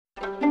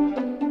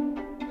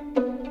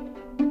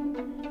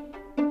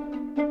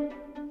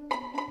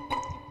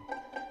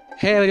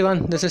Hey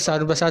everyone, this is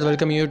Sarun Prasad.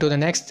 Welcome you to the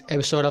next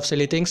episode of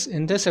Silly Things.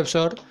 In this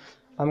episode,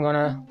 I'm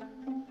gonna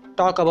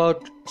talk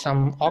about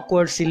some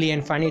awkward, silly,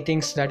 and funny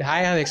things that I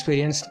have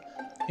experienced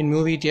in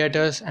movie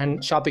theaters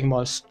and shopping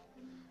malls.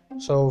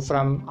 So,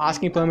 from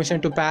asking permission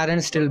to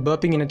parents till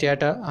burping in a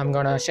theater, I'm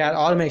gonna share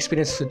all my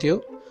experiences with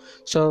you.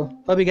 So,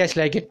 hope you guys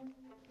like it.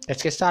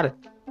 Let's get started.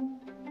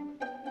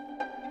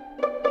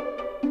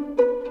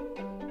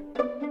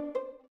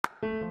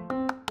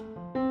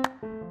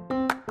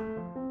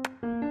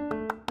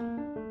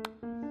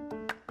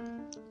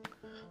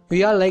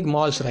 We all like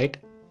malls, right?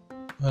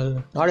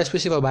 Well, not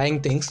especially for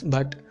buying things,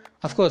 but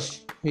of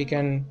course, we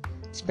can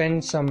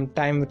spend some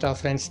time with our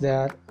friends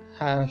there,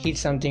 eat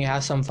something,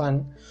 have some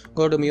fun,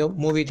 go to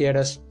movie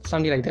theaters,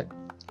 something like that.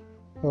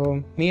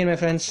 So, me and my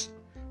friends,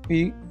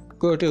 we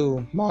go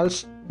to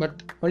malls,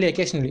 but only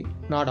occasionally,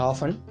 not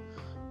often.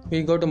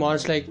 We go to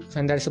malls like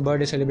when there's a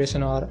birthday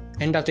celebration or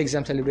end of the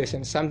exam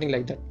celebration, something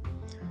like that.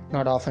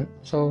 Not often.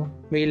 So,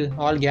 we'll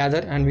all gather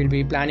and we'll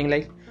be planning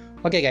like,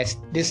 okay guys,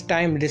 this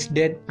time, this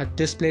date, at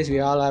this place we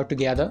all have to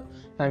gather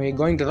and we're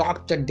going to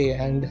rock that day,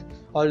 and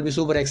I'll be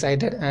super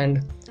excited.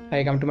 And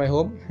I come to my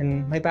home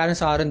and my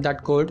parents aren't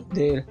that cold.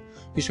 They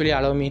usually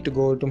allow me to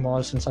go to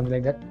malls and something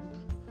like that.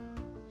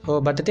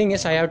 So, but the thing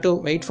is, I have to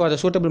wait for the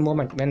suitable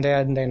moment when they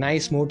are in their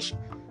nice moods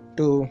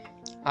to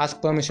ask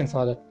permission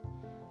for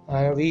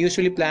that. We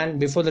usually plan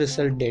before the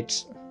result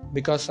dates,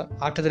 because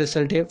after the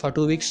result day for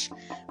 2 weeks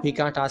we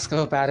can't ask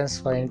our parents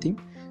for anything.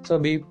 So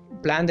we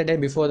plan the day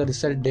before the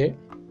result day.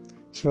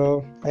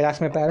 So I ask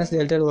my parents,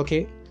 they'll tell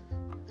okay,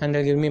 and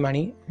they'll give me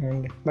money.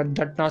 But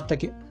that's not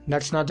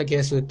the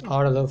case with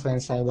all other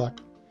friends I got.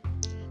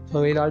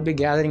 So we'll all be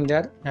gathering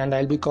there, and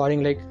I'll be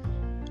calling like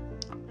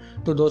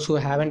to those who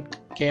haven't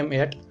came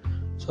yet.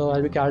 So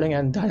I'll be calling,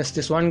 and there's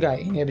this one guy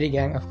in every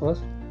gang, of course,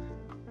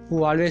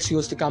 who always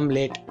used to come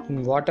late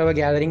in whatever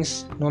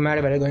gatherings, no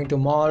matter whether going to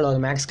mall or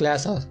max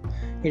class, or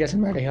it doesn't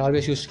matter. He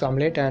always used to come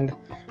late, and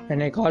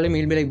when I call him,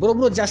 he'll be like,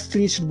 bro, just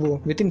reached, bro.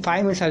 Within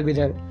 5 minutes I'll be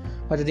there.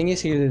 But the thing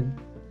is, he'll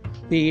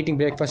be eating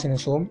breakfast in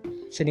his home,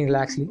 sitting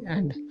relaxedly,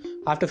 and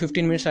after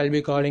 15 minutes I'll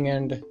be calling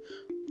and,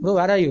 bro,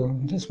 where are you?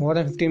 Just more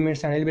than 15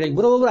 minutes, and I'll be like,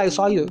 bro, I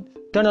saw you.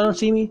 Turn around,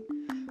 see me.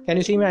 Can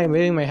you see me? I'm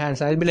waving my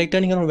hands. I'll be like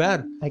turning around,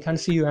 where? I can't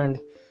see you. And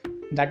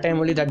that time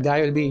only that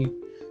guy will be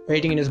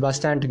waiting in his bus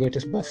stand to get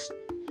his bus.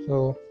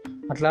 So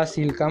at last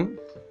he'll come,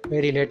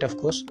 very late of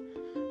course,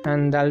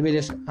 and there'll be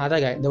this other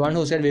guy, the one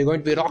who said we're going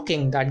to be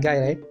rocking, that guy,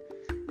 right?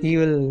 He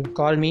will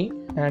call me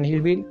and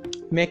he'll be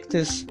make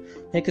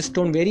his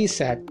tone very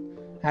sad,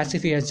 as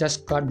if he has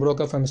just got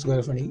broke up from his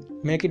girlfriend. He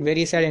make it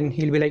very sad, and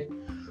he'll be like,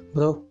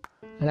 bro,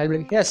 and I'll be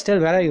like, yeah, still,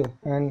 where are you?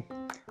 And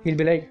he'll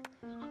be like,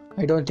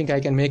 I don't think I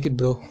can make it,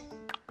 bro.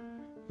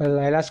 Well,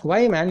 I'll ask,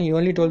 why, man? You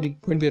only told me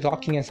going to be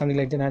rocking and something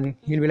like that. And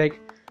he'll be like,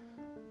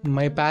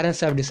 my parents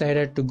have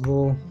decided to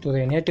go to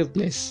their native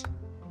place.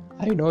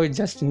 I know it's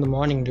just in the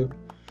morning, dude.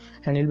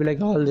 And he'll be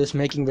like, all this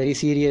making very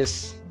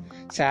serious,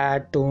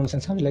 sad tones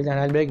and something like that. And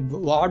I'll be like,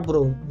 what,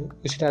 bro?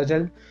 You should have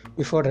told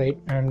before, right?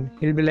 And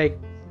he'll be like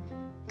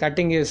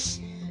cutting his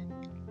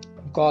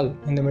call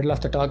in the middle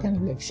of the talk, and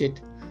I'll be like, shit,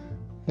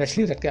 let's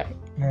leave that guy.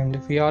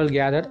 And we all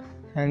gather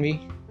and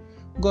we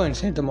go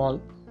inside the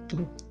mall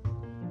too.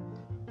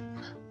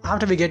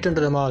 After we get into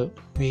the mall,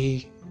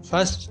 we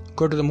first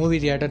go to the movie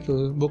theater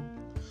to book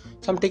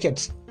some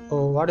tickets.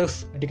 Oh, what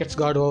if the tickets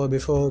got over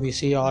before we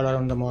see all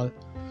around the mall?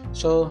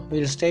 So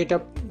we'll straight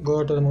up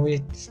go to the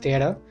movie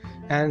theater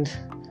and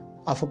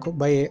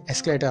by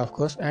escalator, of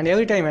course. And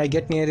every time I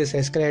get near this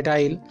escalator,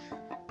 I'll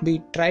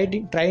be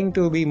trying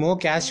to be more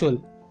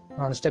casual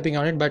on stepping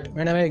on it. But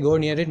whenever I go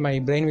near it, my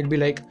brain will be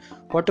like,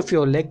 what if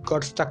your leg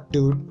got stuck,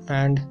 dude?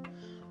 And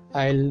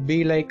I'll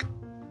be like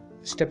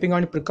stepping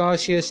on it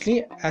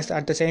precautiously as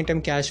at the same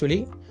time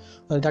casually.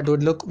 Well, that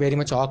would look very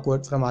much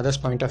awkward from others'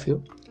 point of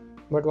view.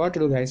 But what to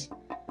do, guys?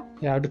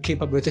 You have to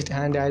keep up with it.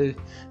 And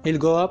we'll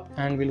go up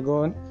and we'll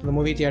go to the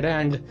movie theater,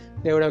 and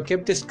they would have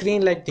kept the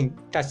screen like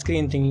touch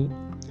screen thingy,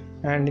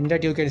 and in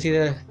that you can see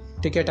the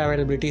ticket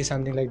availability,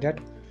 something like that,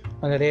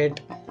 and the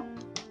rate,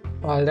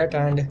 all that.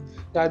 And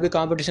there will be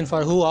competition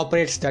for who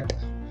operates that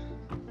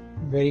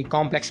very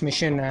complex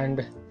machine.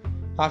 And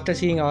after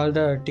seeing all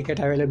the ticket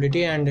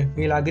availability, and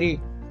we'll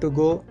agree to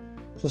go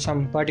to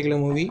some particular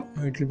movie,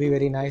 it will be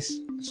very nice.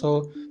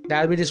 So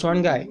there will be this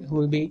one guy who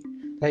will be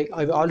like,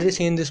 I've already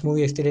seen this movie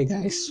yesterday,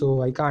 guys,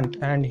 so I can't.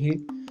 And he'll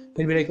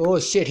be like, oh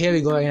shit, here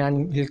we go.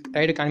 And he'll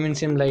try to convince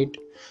him, like,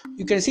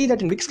 you can see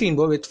that in big screen,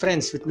 bro, with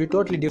friends, it will be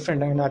totally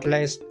different. And at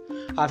least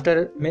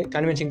after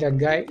convincing that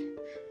guy,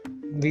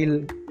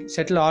 we'll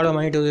settle all our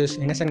money to this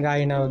innocent guy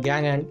in our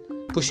gang and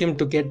push him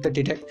to get the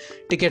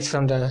tickets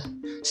from the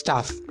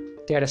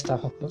theater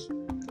staff, of course.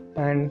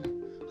 And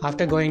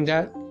after going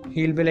there,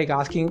 he'll be like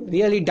asking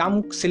really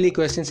dumb, silly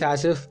questions,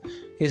 as if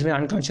he's been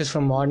unconscious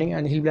from morning.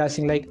 And he'll be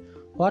asking like,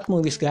 what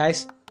movies,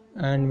 guys?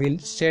 And we'll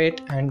say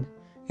it, and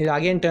he'll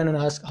again turn and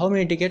ask, how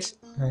many tickets?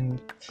 And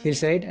he'll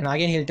say it, and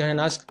again he'll turn and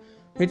ask,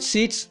 which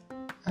seats?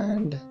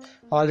 And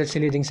all that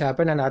silly things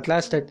happen. And at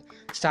last that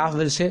staff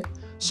will say,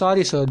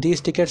 sorry sir,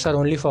 these tickets are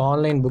only for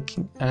online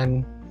booking.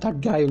 And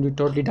that guy will be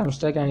totally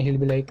dumbstruck and he'll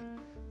be like,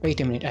 wait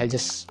a minute, I'll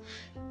just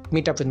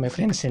meet up with my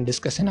friends and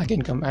discuss and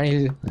again come, and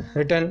he'll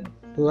return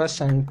to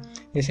us and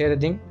he'll say the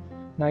thing,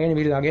 and again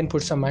we'll again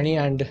put some money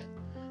and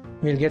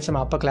we'll get some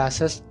upper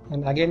classes,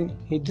 and again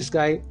this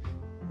guy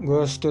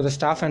goes to the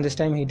staff, and this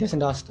time he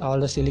doesn't ask all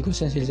the silly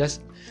questions, he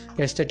just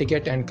gets the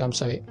ticket and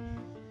comes away.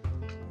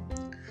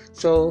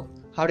 So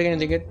how to get a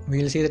ticket?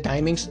 We'll see the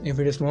timings. If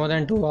it is more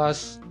than 2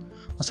 hours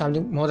or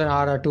something, more than an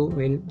hour or two,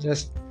 we'll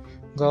just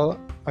go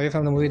away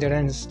from the movie theater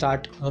and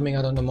start roaming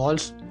around the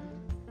malls.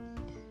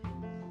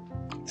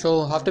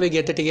 So after we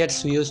get the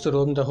tickets, we used to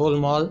roam the whole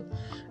mall,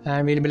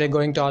 and we'll be like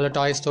going to all the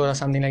toy store or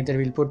something like that.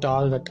 We'll put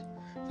all that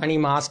funny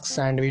masks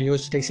and we'll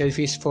use to take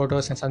selfies,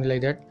 photos and something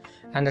like that.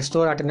 And the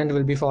store attendant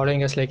will be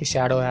following us like a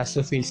shadow as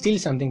if we'll steal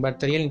something, but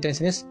the real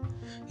intention is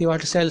he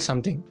want to sell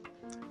something.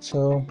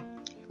 So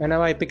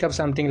whenever I pick up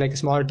something like a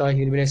small toy,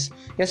 he'll be like,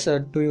 yes sir,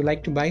 do you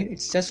like to buy it?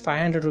 It's just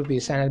 500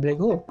 rupees. And I'll be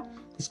like, oh,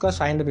 this costs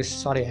 500 rupees.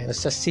 Sorry, I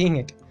was just seeing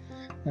it.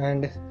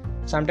 And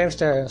sometimes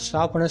the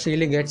shop owners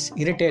really gets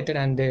irritated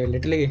and they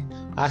literally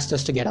asked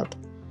us to get out.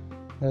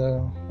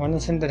 One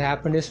incident that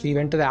happened is we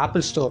went to the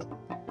Apple store.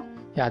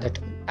 Yeah, that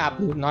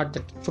Apple, not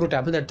that fruit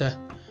apple, that the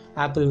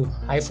Apple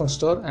iPhone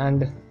store,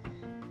 and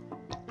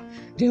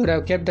they would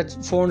have kept the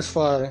phones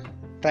for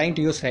trying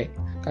to use, right?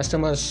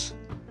 Customers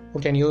who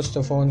can use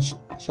the phones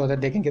so that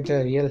they can get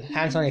the real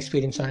hands-on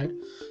experience on it.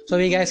 So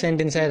we guys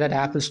went inside that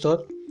Apple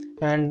store,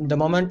 and the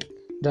moment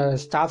the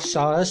staff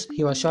saw us,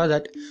 he was sure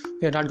that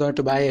we are not going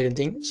to buy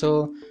anything.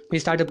 So we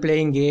started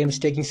playing games,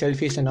 taking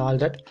selfies and all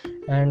that.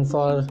 And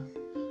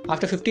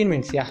after 15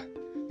 minutes,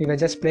 we were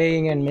just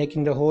playing and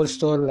making the whole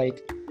store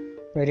like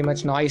very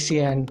much noisy,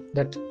 and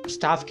that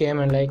staff came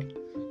and like,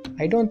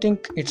 I don't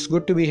think it's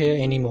good to be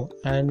here anymore.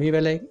 And we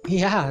were like,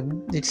 yeah,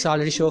 it's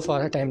already show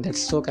for a time.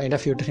 That's so kind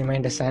of you to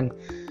remind us. And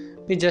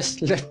we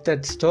just left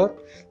that store.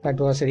 That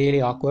was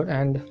really awkward.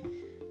 And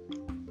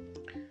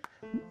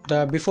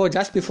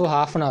just before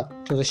half an hour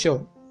to the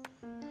show,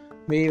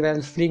 we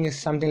were feeling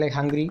something like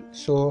hungry,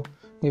 so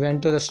we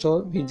went to the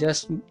store. We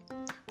just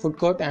food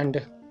court,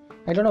 and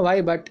I don't know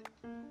why, but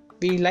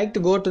we like to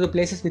go to the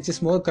places which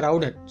is more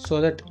crowded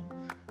so that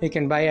we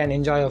can buy and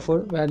enjoy our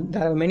food. Well,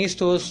 there are many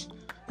stores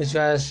which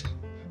was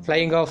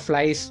flying off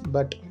flies,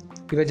 but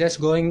we were just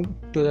going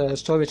to the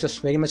store which was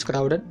very much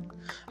crowded.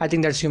 I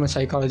think that's human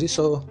psychology.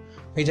 So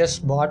we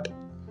just bought.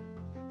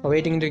 For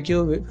waiting in the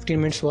queue,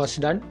 15 minutes was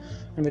done,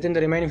 and within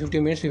the remaining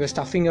 15 minutes we were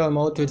stuffing our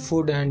mouth with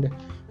food, and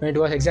when it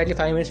was exactly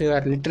 5 minutes we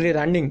were literally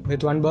running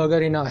with one burger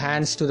in our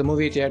hands to the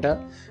movie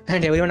theater,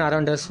 and everyone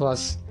around us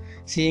was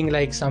seeing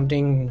like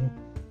something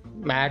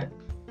mad.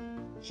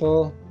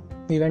 So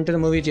we went to the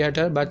movie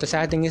theater, but the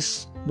sad thing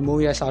is the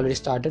movie has already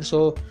started.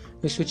 So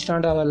we switched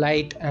on our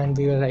light and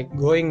we were like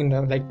going in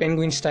the, like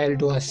penguin style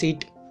to our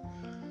seat,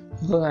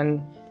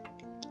 and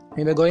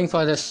we were going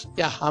for this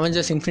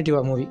Avengers Infinity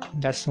War movie.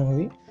 That's the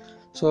movie.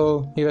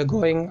 So we were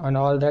going on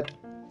all that,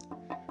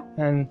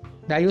 and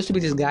there used to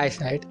be these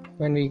guys, right?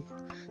 When we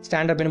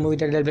stand up in a movie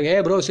theater, they'll be like,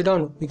 hey bro, sit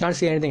down, we can't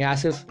see anything,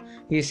 as if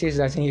he sees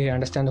that thing, he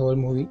understand the whole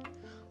movie.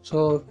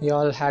 So we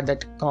all had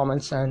that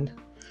comments, and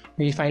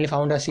we finally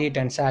found a seat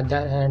and sat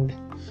there, and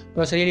it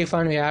was really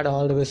fun. We had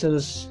all the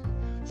whistles,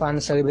 fun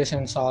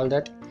celebrations, all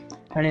that.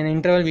 And in the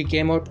interval we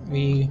came out,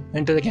 we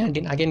went to the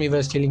canteen. Again we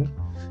were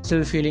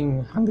still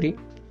feeling hungry,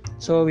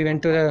 so we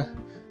went to the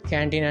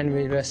canteen and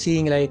we were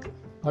seeing like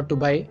what to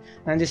buy,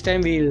 and this time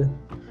we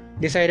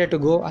decided to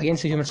go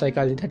against the human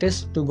psychology, that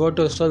is to go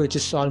to a store which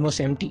is almost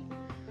empty.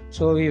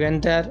 So we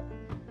went there.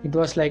 It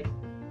was like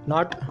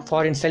not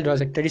foreign style, it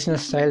was like traditional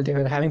style. They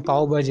were having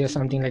pav bhaji or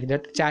something like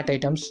that, chat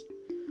items.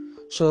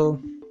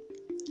 So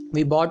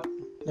we bought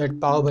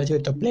that pav bhaji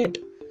with a plate,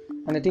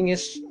 and the thing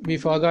is we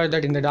forgot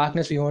that in the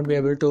darkness we won't be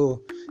able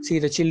to see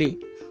the chili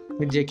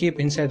which they keep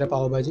inside the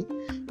pav bhaji.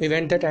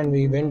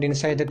 We went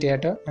inside the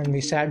theater and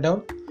we sat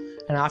down.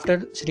 And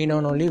after sitting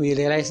down only, we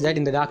realized that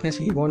in the darkness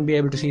we won't be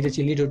able to see the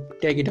chili to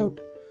take it out.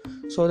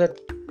 So that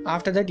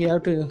after that you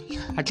have to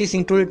at least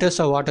drink 2 liters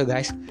of water,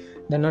 guys.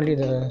 Then only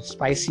the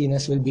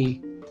spiciness will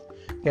be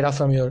get off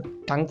from your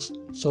tongues.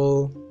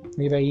 So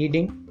we were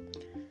eating,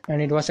 and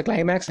it was a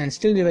climax, and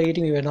still we were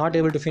eating. We were not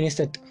able to finish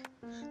that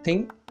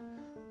thing.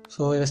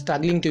 So we were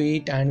struggling to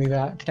eat, and we were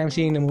at the time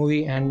seeing the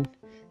movie, and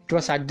it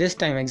was at this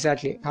time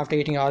exactly after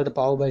eating all the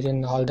pav bhaji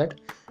and all that.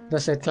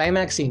 There's a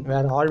climax scene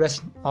where all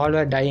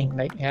were dying.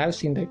 Like, I have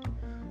seen that.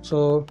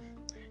 So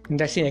in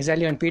that scene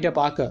exactly, when Peter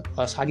Parker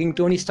was hugging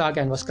Tony Stark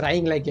and was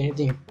crying like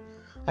anything,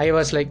 I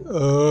was like,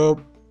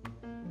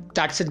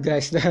 that's it,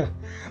 guys. The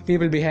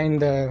people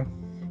behind our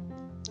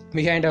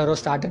row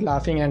started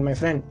laughing, and my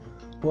friend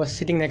who was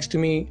sitting next to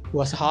me, who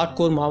was a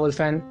hardcore Marvel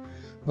fan,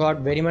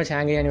 got very much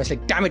angry, and he was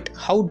like, damn it,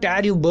 how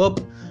dare you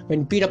burp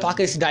when Peter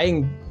Parker is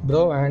dying,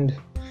 bro? And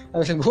I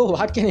was like, oh,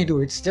 what can I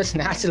do? It's just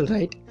natural,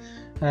 right?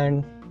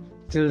 And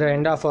till the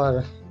end of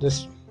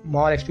this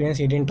mall experience,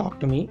 he didn't talk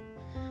to me.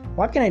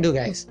 What can I do,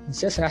 guys? It's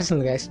just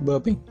rational, guys,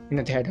 burping in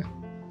a theater.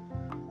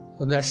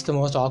 So that's the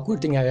most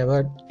awkward thing I've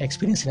ever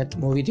experienced in a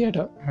movie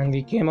theater. And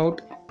we came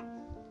out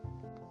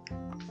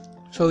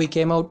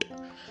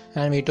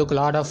and we took a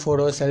lot of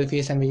photos,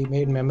 selfies, and we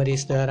made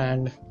memories there.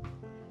 And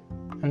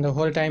the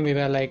whole time we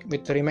were like,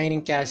 with the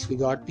remaining cash we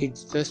got, we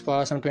just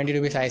bought some 20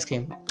 rupees ice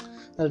cream.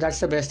 Well, that's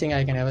the best thing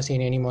I can ever see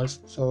in any malls.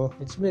 So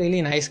it's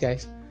really nice,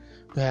 guys,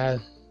 to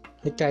have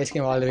hit ice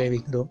cream all the way we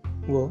could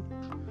go.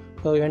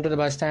 So we went to the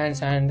bus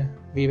stands and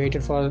we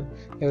waited for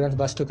everyone's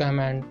bus to come,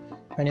 and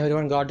when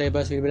everyone got their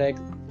bus, we'll be like,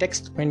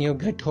 text when you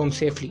get home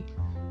safely.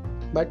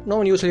 But no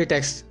one usually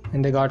texts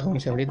when they got home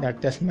safely.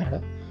 That doesn't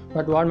matter.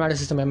 But what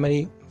matters is the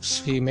memories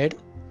we made.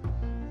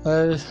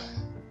 Well,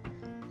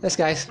 yes,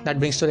 guys, that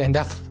brings to the end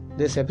of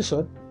this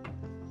episode.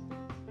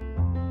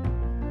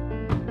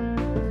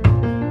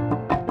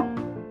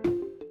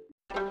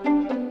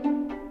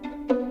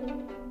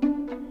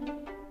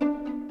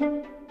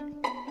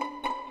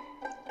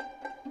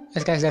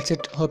 Yes, guys, that's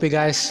it. Hope you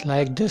guys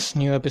liked this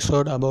new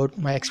episode about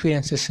my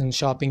experiences in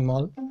shopping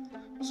mall.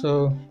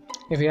 So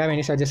if you have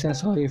any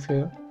suggestions or if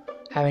you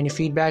have any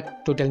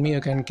feedback to tell me,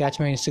 you can catch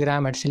me on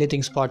Instagram at Silly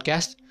Things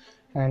Podcast.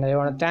 And I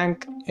want to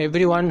thank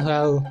everyone who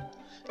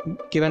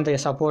have given their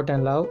support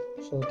and love.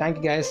 So thank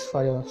you guys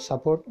for your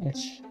support. It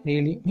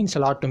really means a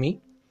lot to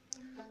me.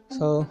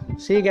 So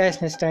see you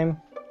guys next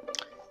time.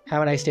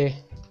 Have a nice day.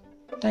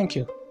 Thank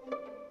you.